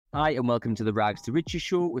Hi, and welcome to the Rags to Riches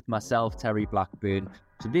show with myself, Terry Blackburn.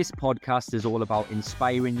 So this podcast is all about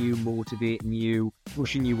inspiring you, motivating you,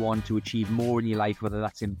 pushing you on to achieve more in your life, whether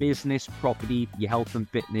that's in business, property, your health and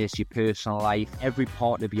fitness, your personal life, every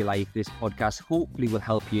part of your life. This podcast hopefully will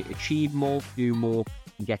help you achieve more, do more,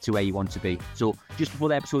 and get to where you want to be. So just before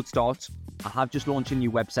the episode starts, I have just launched a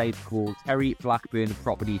new website called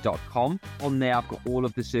terryblackburnproperty.com. On there, I've got all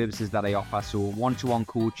of the services that I offer. So one-to-one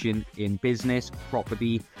coaching in business,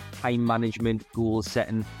 property, time management, goal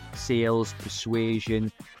setting, sales,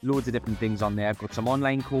 persuasion, loads of different things on there. I've got some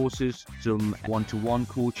online courses, some one-to-one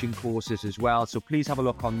coaching courses as well. So please have a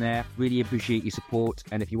look on there. Really appreciate your support.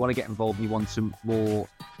 And if you want to get involved, you want some more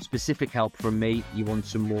specific help from me, you want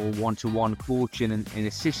some more one-to-one coaching and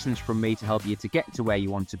assistance from me to help you to get to where you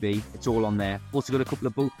want to be, it's all on there. Also got a couple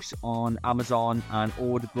of books on Amazon and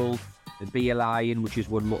Audible. The Be a Lion, which has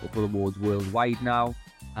won multiple awards worldwide now,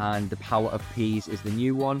 and The Power of P's is the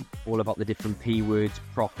new one, all about the different P words: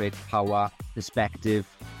 profit, power, perspective,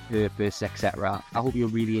 purpose, etc. I hope you'll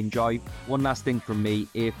really enjoy. One last thing from me: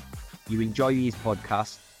 if you enjoy these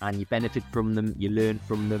podcasts and you benefit from them, you learn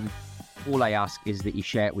from them, all I ask is that you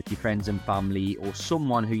share it with your friends and family or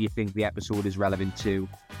someone who you think the episode is relevant to.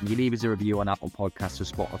 And you leave us a review on Apple Podcasts or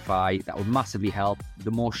Spotify. That would massively help.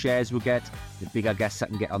 The more shares we get, the bigger guests I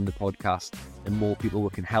can get on the podcast, the more people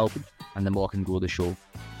we can help, and the more I can grow the show.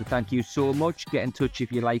 So thank you so much. Get in touch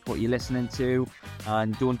if you like what you're listening to.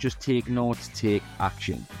 And don't just take notes, take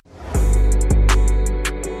action.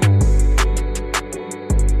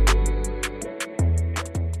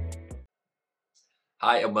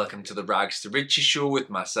 Hi and welcome to the Rags to Riches show with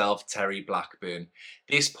myself, Terry Blackburn.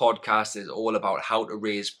 This podcast is all about how to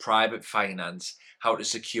raise private finance, how to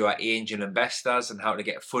secure angel investors, and how to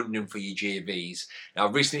get funding for your JVs. Now,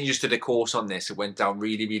 I recently just did a course on this. It went down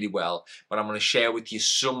really well, but I'm going to share with you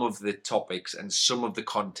some of the topics and some of the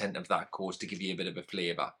content of that course to give you a bit of a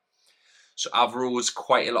flavour. So I've raised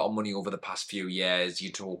quite a lot of money over the past few years.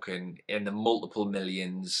 You're talking in the multiple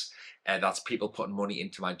millions. That's people putting money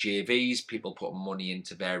into my JVs, people putting money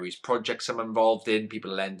into various projects I'm involved in,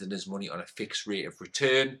 people lending us money on a fixed rate of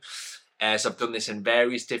return. So I've done this in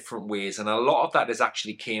various different ways, and a lot of that has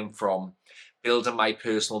actually came from building my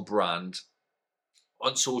personal brand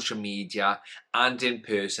on social media and in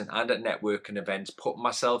person and at networking events, putting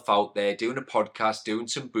myself out there, doing a podcast, doing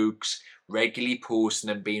some books, regularly posting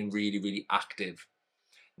and being really active.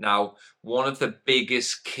 Now, one of the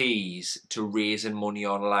biggest keys to raising money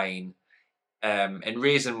online and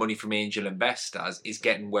raising money from angel investors is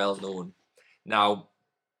getting well known. Now,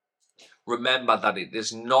 remember that it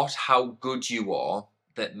is not how good you are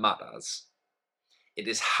that matters. It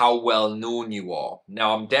is how well known you are.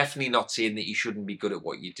 Now, I'm definitely not saying that you shouldn't be good at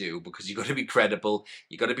what you do, because you've got to be credible,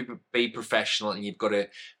 you've got to be professional, and you've got to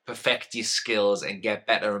perfect your skills and get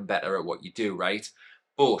better and better at what you do, right?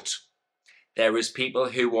 But there is people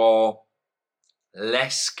who are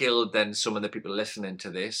less skilled than some of the people listening to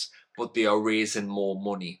this, but they are raising more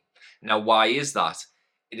money. Now, why is that?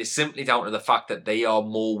 It is simply down to the fact that they are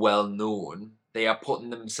more well known. They are putting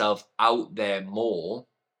themselves out there more.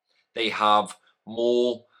 They have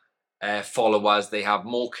more followers. They have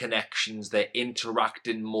more connections. They're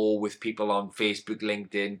interacting more with people on Facebook,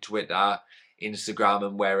 LinkedIn, Twitter, Instagram,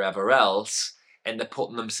 and wherever else. And they're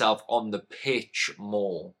putting themselves on the pitch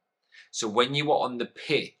more. So when you are on the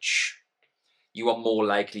pitch, you are more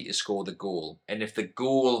likely to score the goal. And if the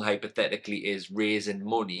goal, hypothetically, is raising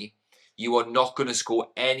money, you are not going to score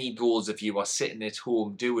any goals if you are sitting at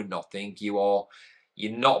home doing nothing. You're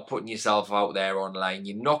not putting yourself out there online.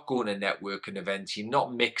 You're not going to networking events. You're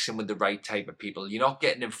not mixing with the right type of people. You're not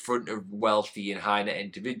getting in front of wealthy and high net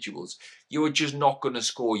individuals. You are just not going to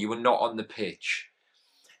score. You are not on the pitch.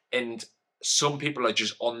 And some people are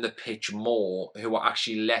just on the pitch more, who are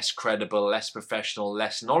actually less credible, less professional,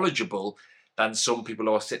 less knowledgeable than some people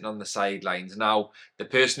who are sitting on the sidelines. Now, the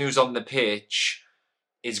person who's on the pitch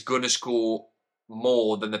is going to score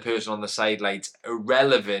more than the person on the sidelines,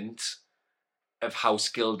 irrelevant of how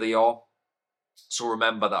skilled they are. So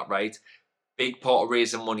remember that, right? Big part of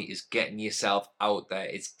raising money is getting yourself out there.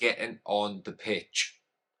 It's getting on the pitch,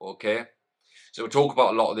 okay? So we'll talk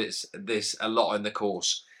about a lot of this a lot in the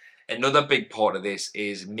course. Another big part of this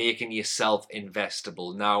is making yourself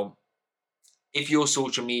investable. Now, if your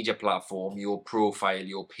social media platform, your profile,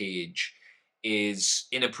 your page is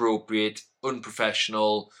inappropriate,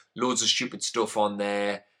 unprofessional, loads of stupid stuff on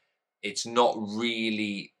there, it's not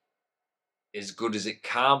really as good as it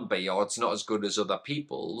can be, or it's not as good as other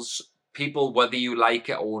people's, people, whether you like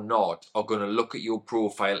it or not, are going to look at your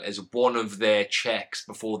profile as one of their checks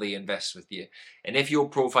before they invest with you. And if your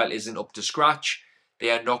profile isn't up to scratch,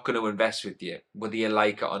 They are not going to invest with you, whether you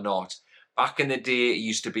like it or not. Back in the day, it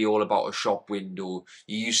used to be all about a shop window.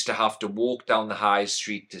 You used to have to walk down the high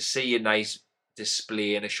street to see a nice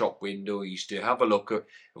display in a shop window. You used to have a look at it.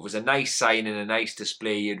 Was a nice sign and a nice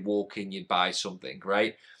display. You'd walk in, you'd buy something,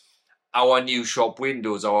 right? Our new shop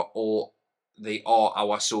windows are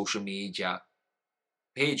our social media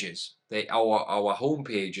pages. They our home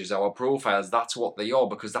pages, our profiles. That's what they are,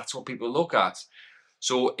 because that's what people look at.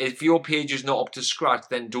 So if your page is not up to scratch,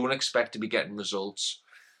 then don't expect to be getting results.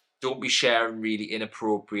 Don't be sharing really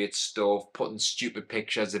inappropriate stuff, putting stupid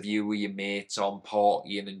pictures of you with your mates on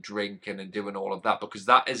partying and drinking and doing all of that, because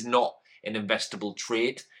that is not an investable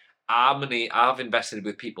trait. I've invested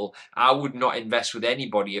with people. I would not invest with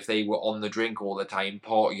anybody if they were on the drink all the time,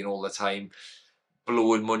 partying all the time,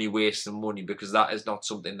 blowing money, wasting money, because that is not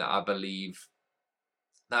something that I believe.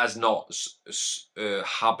 That is not a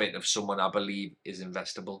habit of someone I believe is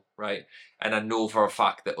investable, right? And I know for a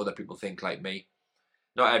fact that other people think like me.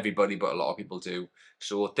 Not everybody, but a lot of people do.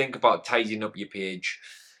 So think about tidying up your page,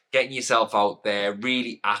 getting yourself out there,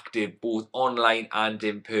 really active, both online and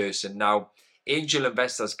in person. Now, angel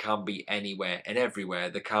investors can be anywhere and everywhere.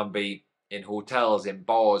 They can be in hotels, in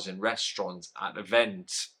bars, in restaurants, at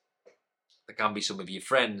events. They can be some of your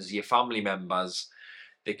friends, your family members.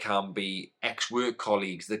 They can be ex-work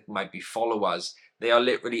colleagues. They might be followers. They are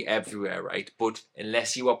literally everywhere, right? But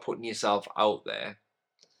unless you are putting yourself out there,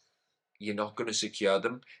 you're not going to secure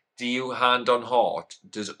them. Do you, hand on heart,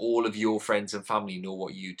 does all of your friends and family know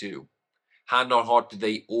what you do? Hand on heart, do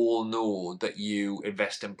they all know that you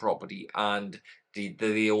invest in property, and do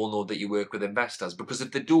they all know that you work with investors? Because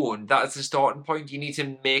if they don't, that's the starting point. You need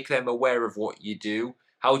to make them aware of what you do.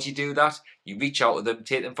 How do you do that? You reach out to them,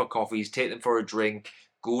 take them for coffees, take them for a drink,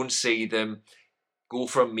 go and see them, go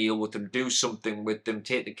for a meal with them, do something with them,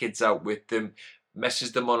 take the kids out with them,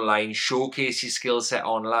 message them online, showcase your skill set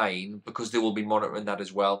online, because they will be monitoring that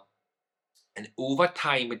as well. And over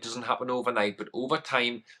time, it doesn't happen overnight, but over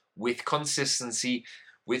time, with consistency,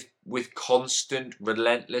 with constant,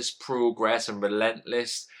 relentless progress and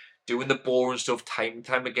relentless doing the boring stuff time and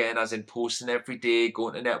time again, as in posting every day,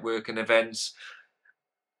 going to networking events,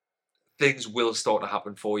 things will start to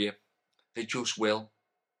happen for you. They just will.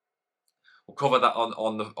 We'll cover that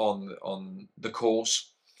on the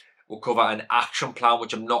course. We'll cover an action plan,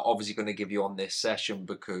 which I'm not obviously going to give you on this session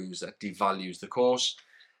because that devalues the course.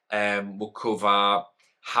 We'll cover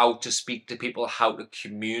how to speak to people, how to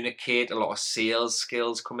communicate. A lot of sales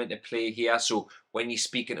skills come into play here. So when you're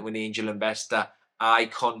speaking to an angel investor, eye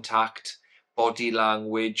contact, body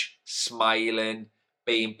language, smiling,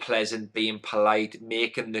 being pleasant, being polite,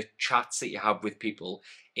 making the chats that you have with people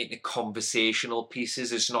into conversational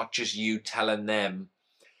pieces. It's not just you telling them,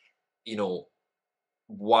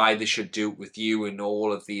 why they should do it with you and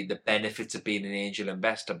all of the benefits of being an angel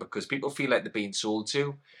investor, because people feel like they're being sold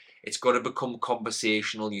to. It's got to become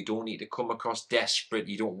conversational. You don't need to come across desperate.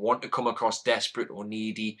 You don't want to come across desperate or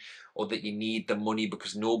needy, or that you need the money,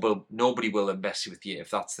 because nobody will invest with you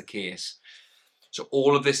if that's the case. So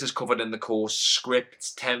all of this is covered in the course: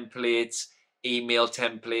 scripts, templates, email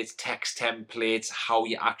templates, text templates, how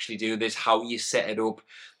you actually do this, how you set it up,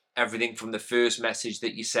 everything from the first message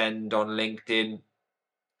that you send on LinkedIn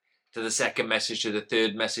to the second message, to the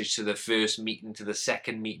third message, to the first meeting, to the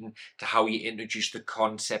second meeting, to how you introduce the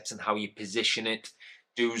concepts and how you position it,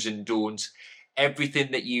 do's and don'ts.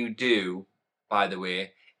 Everything that you do, by the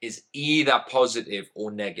way, is either positive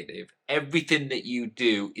or negative. Everything that you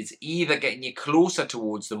do is either getting you closer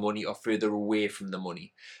towards the money or further away from the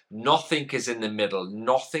money. Nothing is in the middle.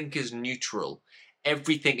 Nothing is neutral.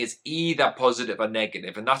 Everything is either positive or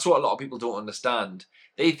negative. And that's what a lot of people don't understand.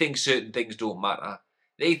 They think certain things don't matter.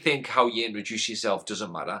 They think how you introduce yourself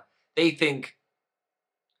doesn't matter. They think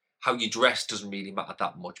how you dress doesn't really matter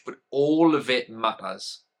that much. But all of it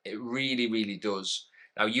matters. It really, really does.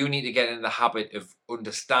 Now, you need to get in the habit of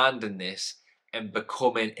understanding this and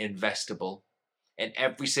becoming investable in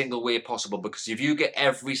every single way possible. Because if you get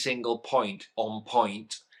every single point on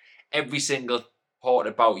point, every single part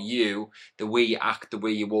about you, the way you act, the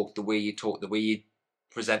way you walk, the way you talk, the way you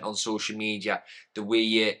present on social media, the way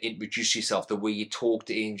you introduce yourself, the way you talk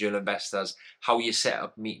to angel investors, how you set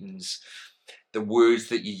up meetings, the words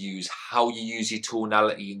that you use, how you use your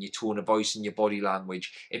tonality and your tone of voice and your body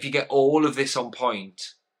language. If you get all of this on point,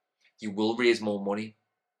 you will raise more money.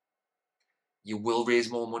 You will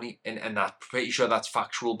raise more money. And I'm pretty sure that's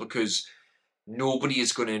factual, because nobody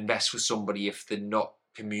is going to invest with somebody if they're not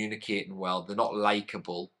communicating well, they're not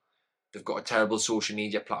likable, they've got a terrible social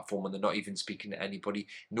media platform, and they're not even speaking to anybody.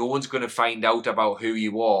 No one's going to find out about who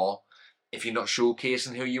you are if you're not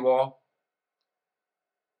showcasing who you are.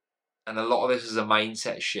 And a lot of this is a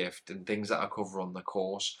mindset shift and things that I cover on the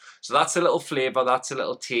course. So that's a little flavour, that's a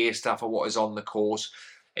little taster for what is on the course.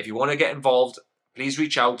 If you want to get involved, please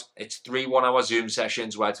reach out. It's 3 1-hour Zoom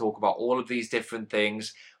sessions where I talk about all of these different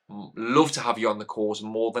things. Love to have you on the course.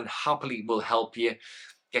 More than happily will help you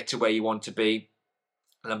get to where you want to be.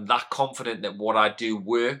 And I'm that confident that what I do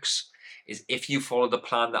works is if you follow the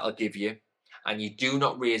plan that I'll give you and you do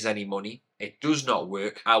not raise any money, it does not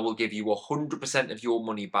work, I will give you 100% of your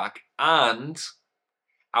money back, and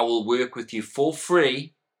I will work with you for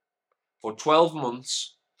free for 12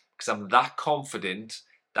 months because I'm that confident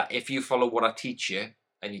that if you follow what I teach you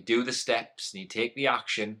and you do the steps and you take the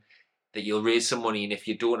action, that you'll raise some money. And if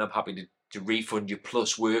you don't, I'm happy to refund you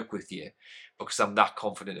plus work with you because I'm that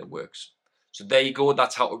confident it works. So there you go.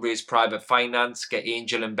 That's how to raise private finance, get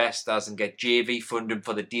angel investors, and get JV funding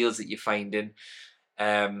for the deals that you're finding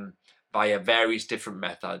via various different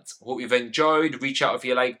methods. Hope you've enjoyed. Reach out if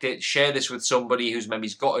you liked it. Share this with somebody who's maybe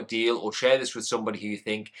got a deal, or share this with somebody who you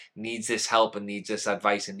think needs this help and needs this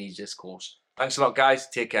advice and needs this course. Thanks a lot, guys.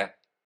 Take care.